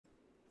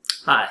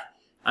Hi,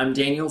 I'm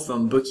Daniel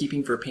from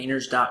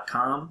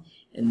bookkeepingforpainters.com,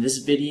 and this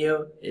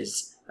video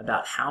is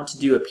about how to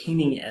do a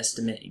painting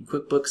estimate in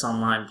QuickBooks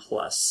Online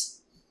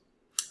Plus.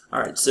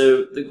 Alright,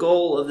 so the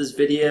goal of this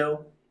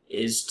video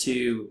is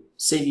to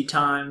save you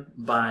time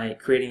by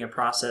creating a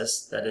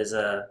process that is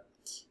a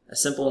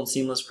simple and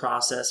seamless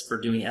process for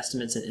doing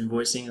estimates and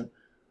invoicing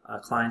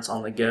clients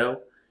on the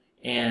go,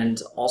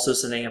 and also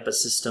setting up a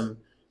system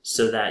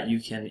so that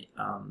you can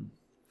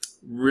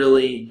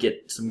really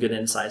get some good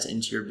insights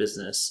into your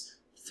business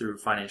through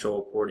financial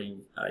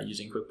reporting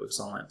using QuickBooks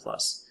Online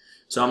Plus.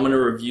 So I'm going to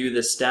review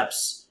the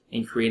steps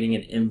in creating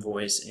an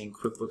invoice in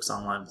QuickBooks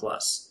Online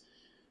Plus.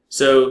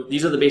 So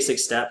these are the basic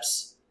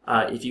steps.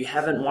 If you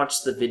haven't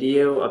watched the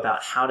video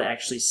about how to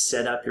actually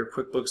set up your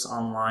QuickBooks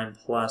Online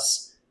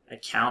Plus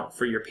account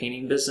for your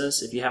painting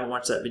business, if you haven't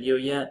watched that video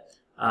yet,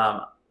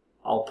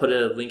 I'll put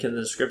a link in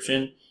the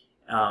description.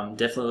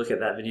 Definitely look at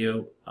that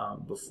video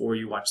before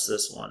you watch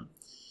this one.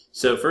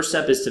 So first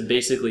step is to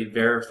basically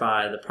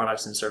verify the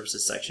products and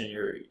services section in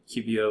your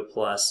QBO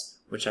Plus,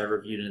 which I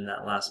reviewed in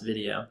that last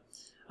video.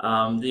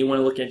 Then you want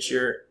to look at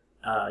your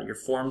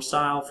form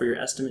style for your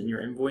estimate and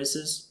your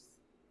invoices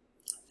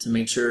to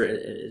make sure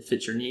it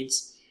fits your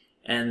needs.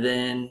 And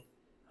then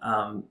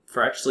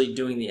for actually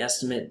doing the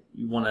estimate,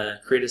 you want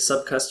to create a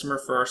sub-customer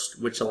first,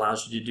 which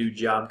allows you to do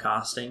job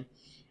costing.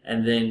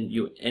 And then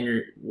you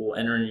will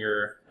enter in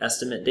your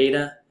estimate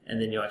data, and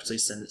then you'll actually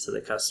send it to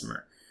the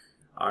customer.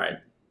 All right.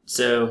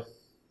 So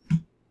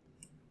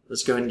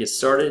let's go ahead and get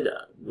started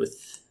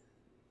with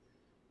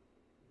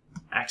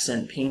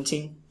accent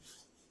painting.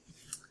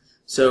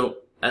 So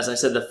as I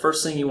said, the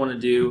first thing you want to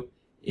do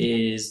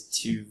is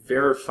to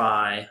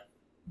verify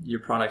your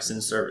products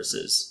and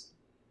services.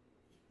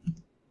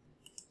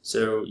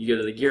 So you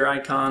go to the gear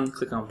icon,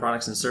 click on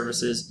products and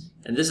services,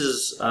 and this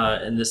is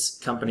in this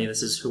company,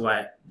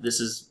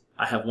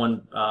 I have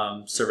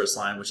one service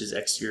line, which is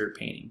exterior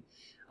painting.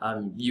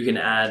 You can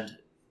add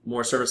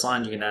more service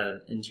lines, you can add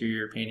an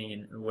interior painting,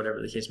 and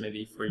whatever the case may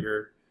be for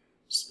your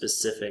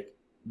specific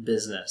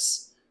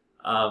business.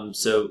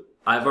 So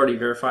I've already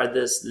verified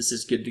this. This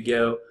is good to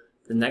go.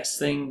 The next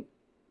thing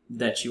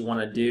that you want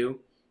to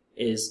do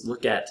is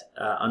look at,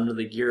 under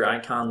the gear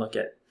icon, look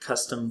at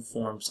custom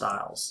form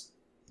styles.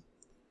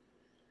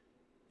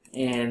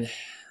 And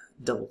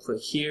double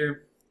click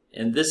here.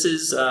 And this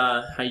is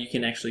how you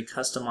can actually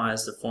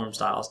customize the form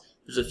styles.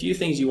 There's a few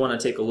things you want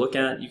to take a look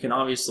at. You can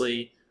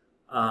obviously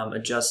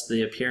adjust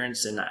the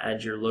appearance and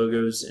add your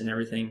logos and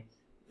everything.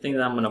 The thing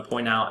that I'm going to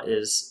point out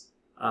is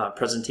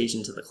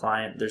presentation to the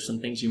client. There's some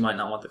things you might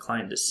not want the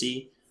client to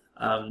see.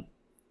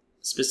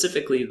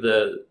 Specifically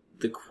the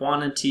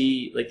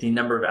quantity, like the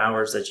number of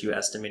hours that you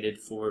estimated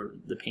for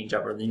the paint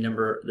job, or the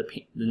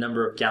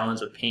number of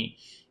gallons of paint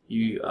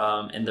you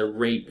and the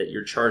rate that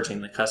you're charging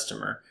the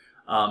customer.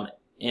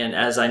 And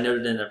as I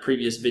noted in a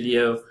previous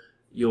video,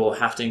 you'll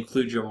have to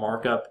include your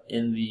markup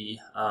in the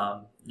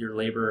your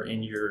labor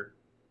and your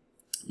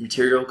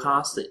material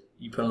costs that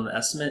you put on the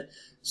estimate.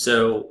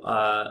 So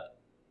a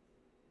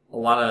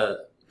lot of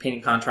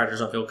painting contractors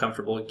don't feel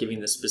comfortable giving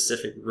the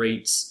specific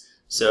rates.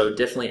 So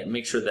definitely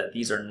make sure that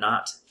these are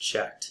not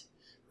checked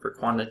for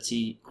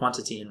quantity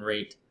and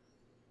rate.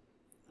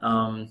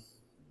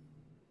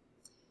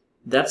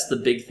 That's the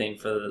big thing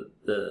for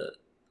the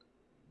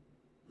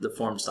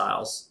form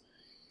styles.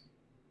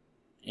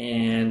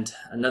 And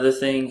another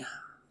thing,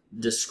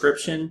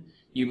 description.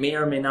 You may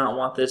or may not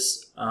want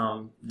this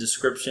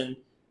description,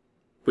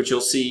 which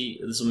you'll see.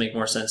 This will make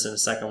more sense in a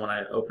second when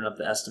I open up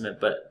the estimate,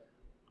 but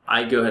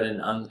I go ahead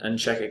and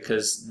uncheck it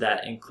because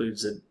that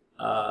includes it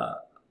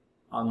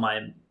on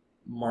my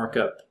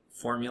markup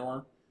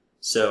formula.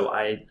 So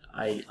I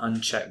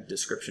uncheck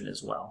description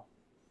as well.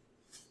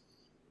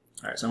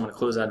 Alright, so I'm going to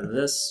close out of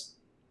this.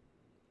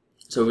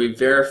 So we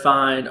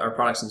verified our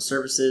products and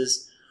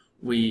services.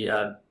 We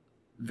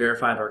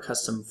verified our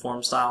custom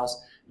form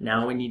styles.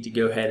 Now we need to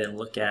go ahead and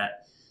look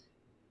at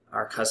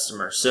our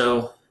customer.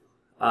 So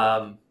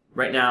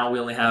right now we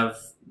only have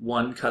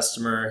one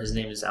customer. His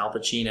name is Al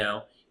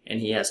Pacino, and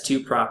he has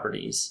two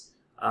properties.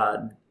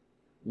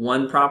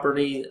 One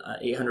property,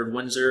 800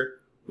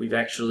 Windsor, we've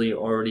actually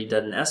already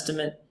done an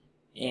estimate,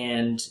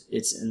 and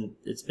it's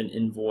been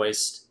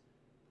invoiced.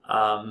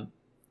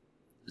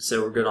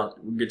 So we're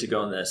good to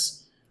go on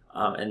this.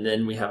 And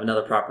then we have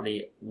another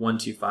property,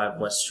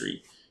 125 West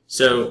Street.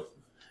 So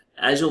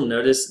as you'll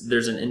notice,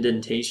 there's an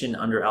indentation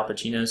under Al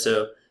Pacino.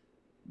 So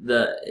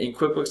in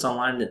QuickBooks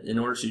Online, in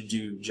order to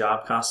do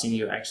job costing,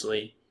 you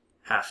actually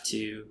have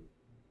to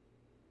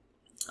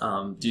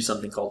do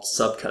something called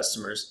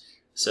sub-customers.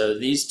 So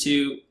these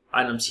two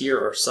items here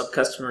are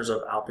sub-customers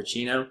of Al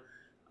Pacino,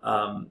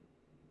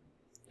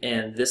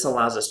 and this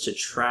allows us to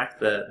track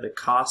the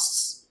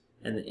costs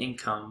and the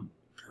income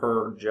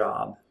per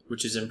job,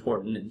 which is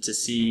important to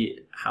see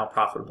how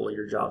profitable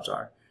your jobs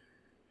are.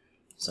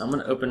 So I'm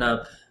going to open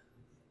up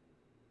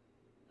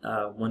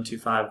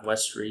 125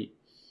 West Street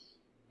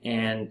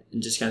and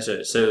just kind of show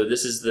it. So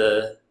this is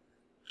the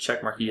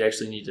check mark you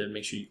actually need to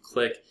make sure you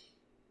click.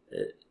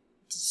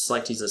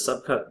 Select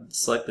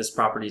this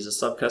property as a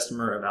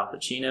sub-customer of Al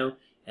Pacino,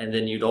 And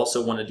then you'd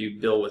also want to do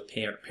bill with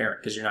parent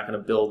because you're not going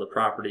to bill the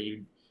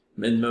property.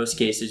 In most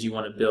cases, you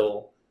want to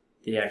bill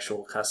the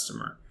actual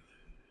customer.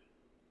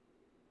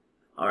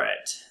 All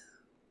right.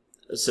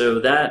 So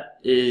that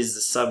is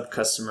the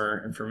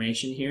sub-customer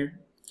information here.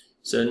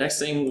 So next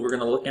thing we're going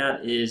to look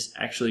at is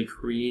actually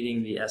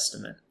creating the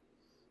estimate.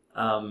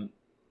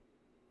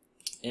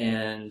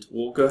 And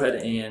we'll go ahead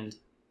and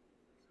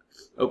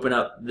open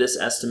up this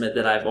estimate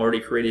that I've already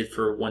created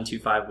for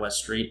 125 West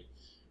Street.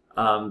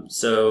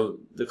 So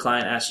the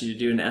client asks you to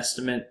do an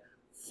estimate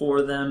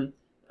for them.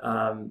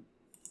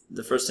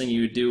 The first thing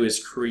you would do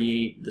is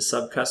create the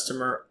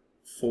sub-customer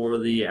for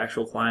the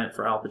actual client.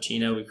 For Al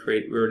Pacino, we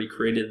already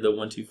created the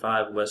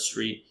 125 West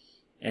Street,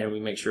 and we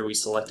make sure we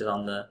select it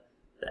on the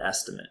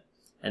estimate.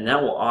 And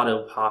that will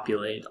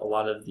auto-populate a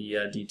lot of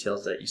the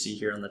details that you see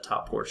here on the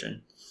top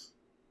portion.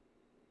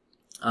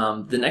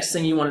 The next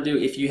thing you want to do,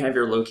 if you have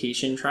your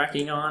location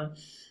tracking on,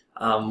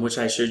 which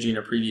I showed you in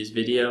a previous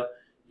video,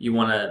 you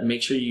want to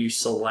make sure you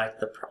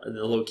select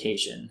the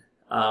location.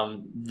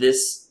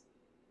 This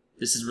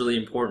is really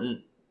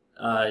important.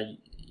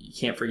 You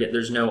can't forget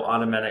there's no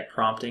automatic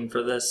prompting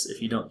for this.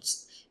 If you don't,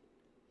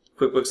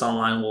 QuickBooks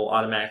Online will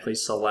automatically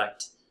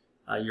select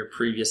your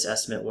previous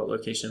estimate, what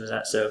location it was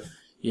at. So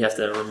you have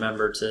to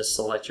remember to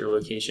select your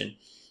location.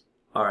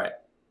 All right.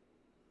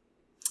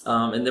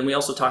 And then we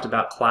also talked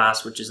about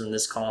class, which is in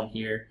this column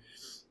here.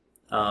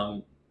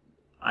 I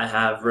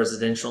have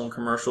residential and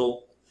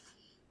commercial.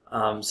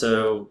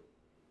 So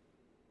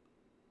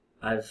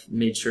I've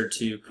made sure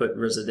to put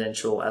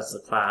residential as the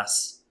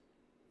class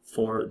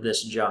for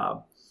this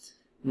job.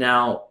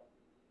 Now,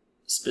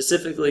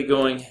 specifically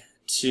going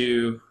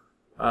to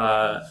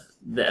the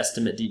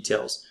estimate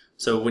details.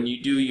 So when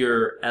you do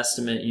your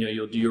estimate,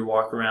 you'll do your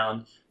walk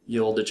around.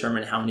 You'll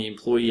determine how many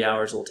employee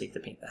hours it will take to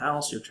paint the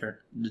house. You'll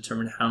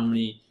determine how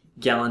many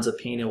gallons of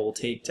paint it will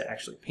take to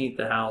actually paint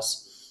the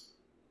house.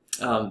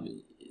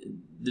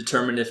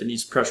 Determine if it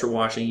needs pressure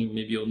washing.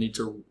 Maybe you'll need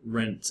to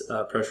rent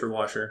a pressure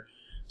washer.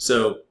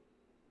 So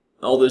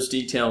all those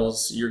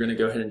details you're going to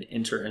go ahead and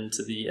enter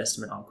into the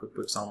estimate on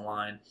QuickBooks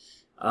Online.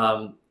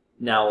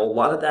 Now, a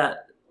lot of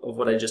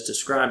what I just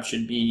described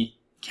should be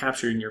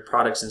captured in your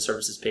products and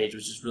services page,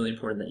 which is really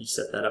important that you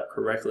set that up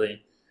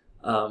correctly,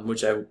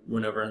 which I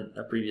went over in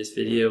a previous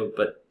video.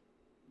 But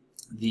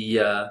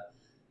the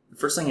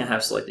first thing I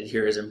have selected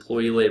here is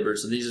employee labor.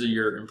 So these are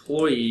your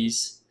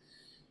employees.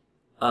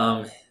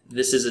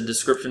 This is a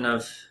description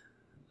of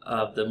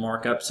the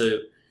markup. So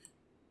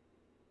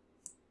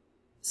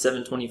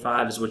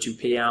 $7.25 is what you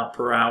pay out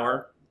per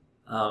hour,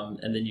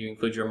 and then you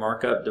include your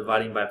markup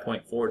dividing by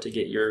 0.4 to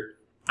get your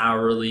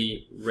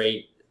hourly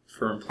rate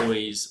for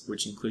employees,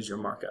 which includes your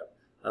markup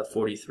of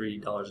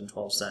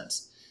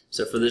 $43.12.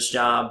 So for this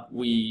job,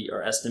 we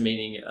are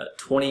estimating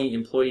 20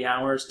 employee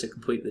hours to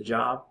complete the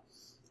job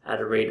at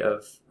a rate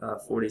of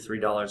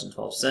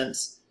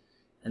 $43.12,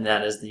 and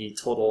that is the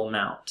total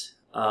amount.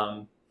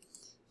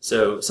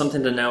 So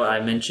something to note, I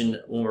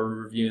mentioned when we're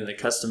reviewing the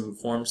custom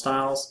form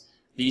styles,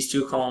 these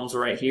two columns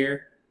right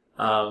here,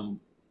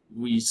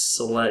 we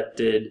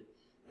selected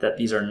that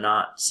these are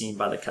not seen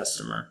by the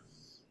customer,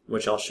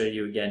 which I'll show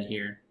you again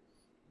here.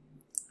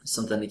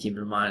 Something to keep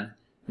in mind.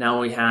 Now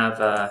we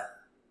have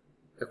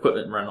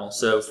equipment rental.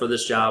 So for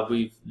this job,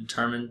 we've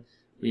determined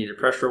we need a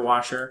pressure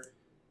washer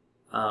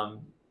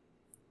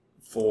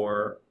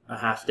for a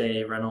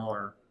half-day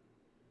rental,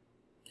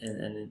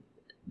 and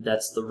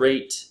that's the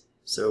rate.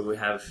 So we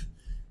have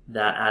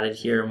that added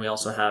here, and we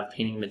also have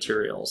painting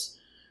materials.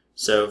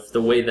 So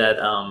the way that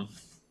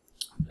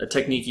a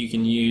technique you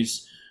can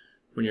use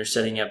when you're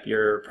setting up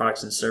your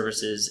products and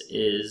services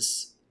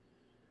is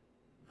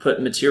put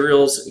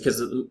materials,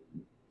 because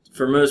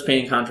for most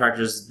painting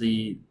contractors,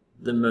 the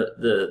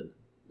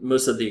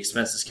most of the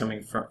expenses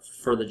coming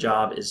for the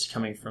job is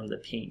coming from the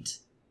paint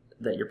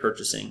that you're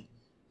purchasing.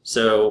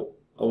 So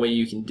a way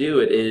you can do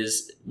it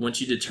is,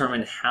 once you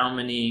determine how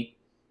many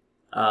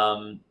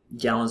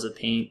gallons of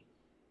paint,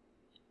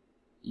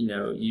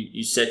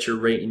 you set your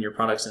rate in your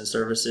products and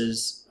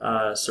services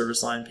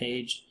service line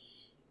page,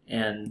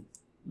 and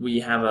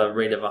we have a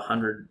rate of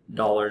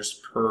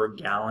 $100 per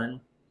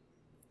gallon,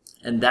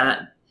 and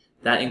that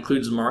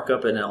includes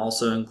markup, and it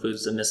also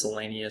includes the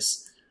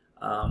miscellaneous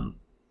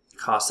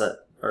costs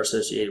that are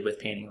associated with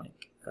painting,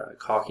 like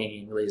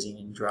caulking, glazing,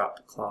 and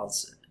drop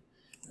cloths,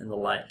 and the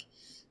like.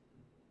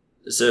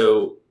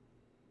 So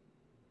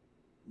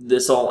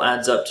this all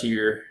adds up to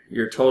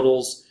your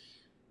totals.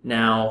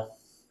 Now,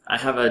 I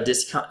have a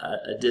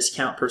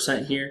discount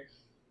percent here.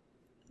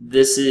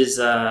 This is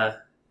I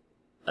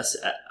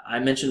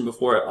mentioned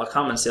before, a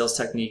common sales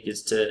technique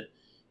is to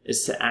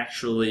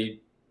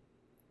actually,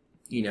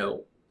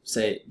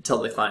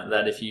 tell the client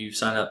that if you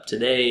sign up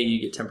today, you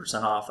get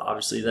 10% off.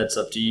 Obviously, that's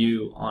up to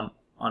you on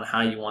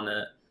how you want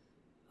to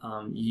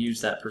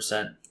use that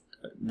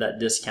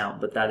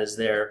discount, but that is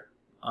there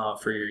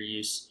for your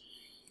use.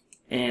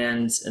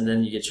 And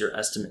then you get your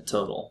estimate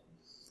total.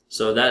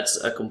 So that's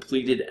a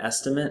completed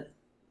estimate.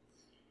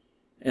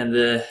 And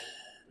the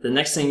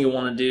next thing you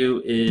want to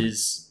do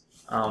is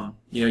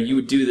You know, you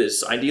would do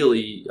this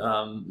ideally.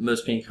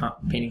 Most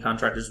painting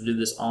contractors would do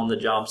this on the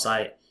job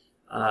site.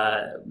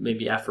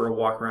 Maybe after a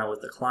walk around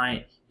with the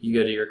client, you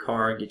go to your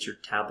car, get your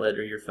tablet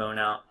or your phone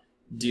out,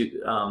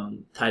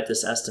 type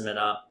this estimate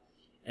up,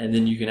 and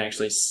then you can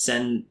actually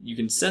send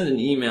an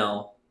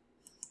email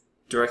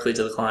directly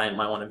to the client.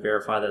 Might want to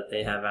verify that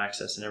they have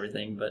access and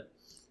everything, but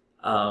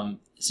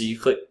so you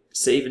click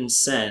save and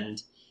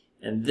send,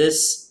 and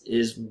this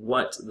is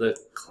what the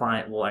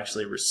client will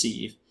actually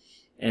receive.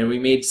 And we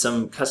made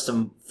some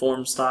custom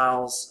form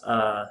style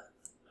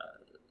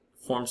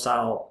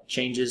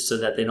changes so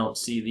that they don't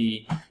see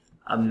the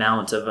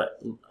amount of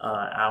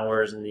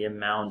hours and the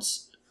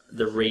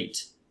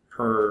rate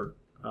per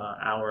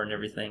hour and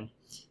everything.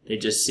 They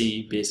just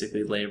see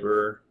basically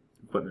labor,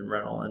 equipment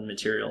rental, and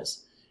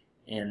materials,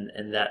 and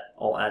that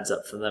all adds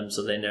up for them,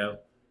 so they know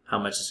how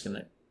much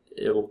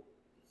it will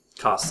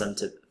cost them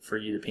for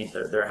you to paint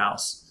their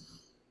house.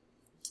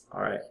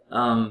 All right.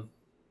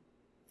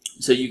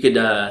 So you could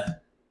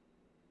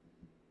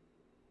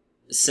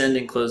send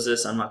and close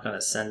this. I'm not going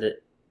to send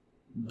it,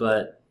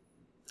 but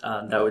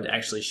that would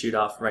actually shoot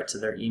off right to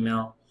their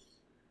email.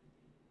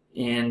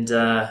 And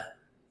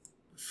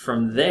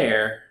from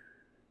there,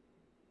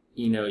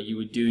 you know, you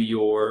would do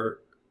your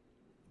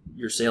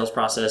sales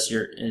process,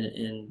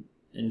 and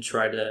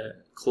try to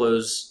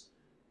close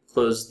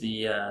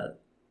the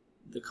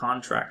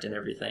contract and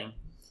everything.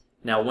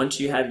 Now, once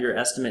you have your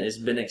estimate has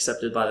been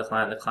accepted by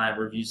the client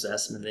reviews the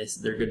estimate,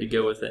 they're good to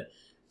go with it.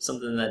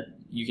 Something that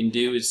you can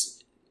do is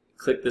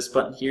click this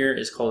button here.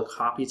 It's called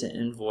copy to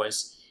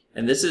invoice,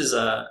 and this is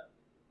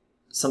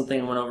something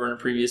I went over in a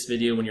previous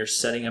video. When you're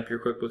setting up your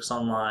QuickBooks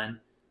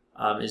Online,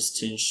 is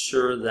to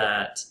ensure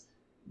that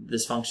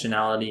this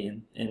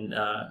functionality in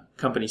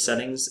company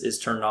settings is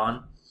turned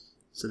on,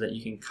 so that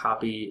you can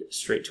copy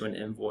straight to an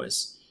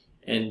invoice.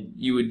 And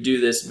you would do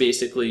this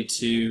basically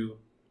to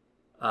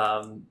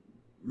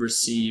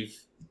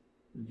receive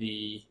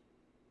the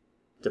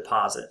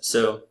deposit.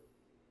 So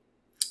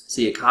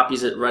see, it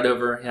copies it right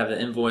over, have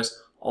the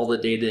invoice. All the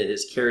data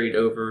is carried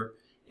over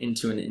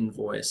into an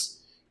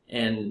invoice,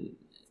 and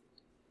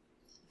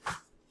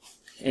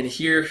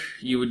here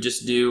you would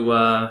just do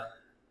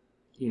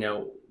you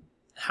know,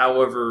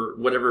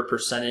 whatever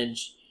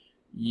percentage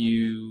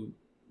you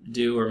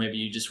do, or maybe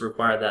you just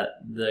require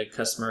that the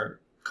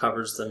customer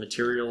covers the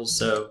materials.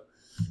 So,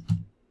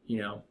 you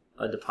know,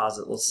 a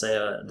deposit, let's say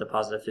a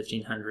deposit of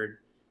 $1,500,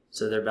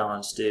 so their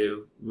balance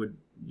due would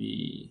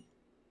be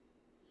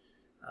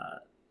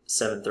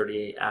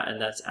 $738,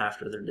 and that's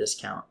after their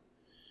discount.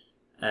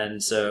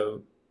 And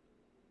so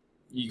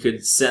you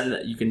can send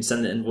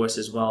the invoice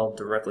as well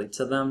directly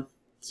to them.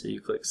 So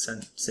you click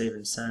save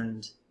and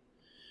send,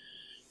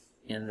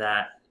 and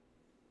that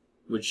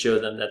would show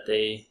them that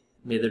they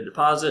made their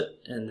deposit,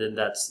 and then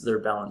that's their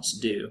balance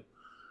due.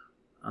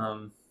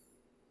 I'll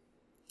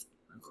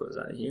close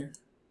out of here.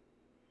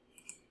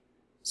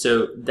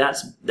 So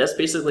that's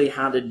basically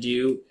how to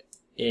do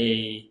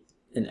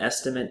an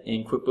estimate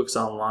in QuickBooks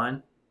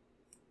Online.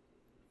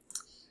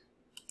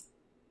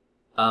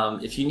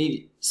 If you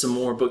need some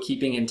more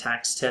bookkeeping and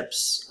tax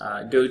tips,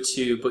 go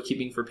to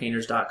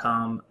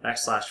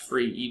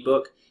bookkeepingforpainters.com/free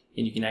ebook,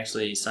 and you can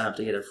actually sign up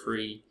to get a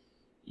free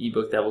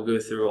ebook that will go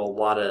through a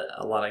lot of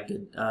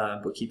good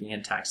bookkeeping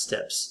and tax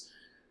tips.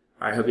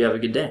 All right, hope you have a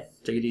good day.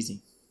 Take it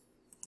easy.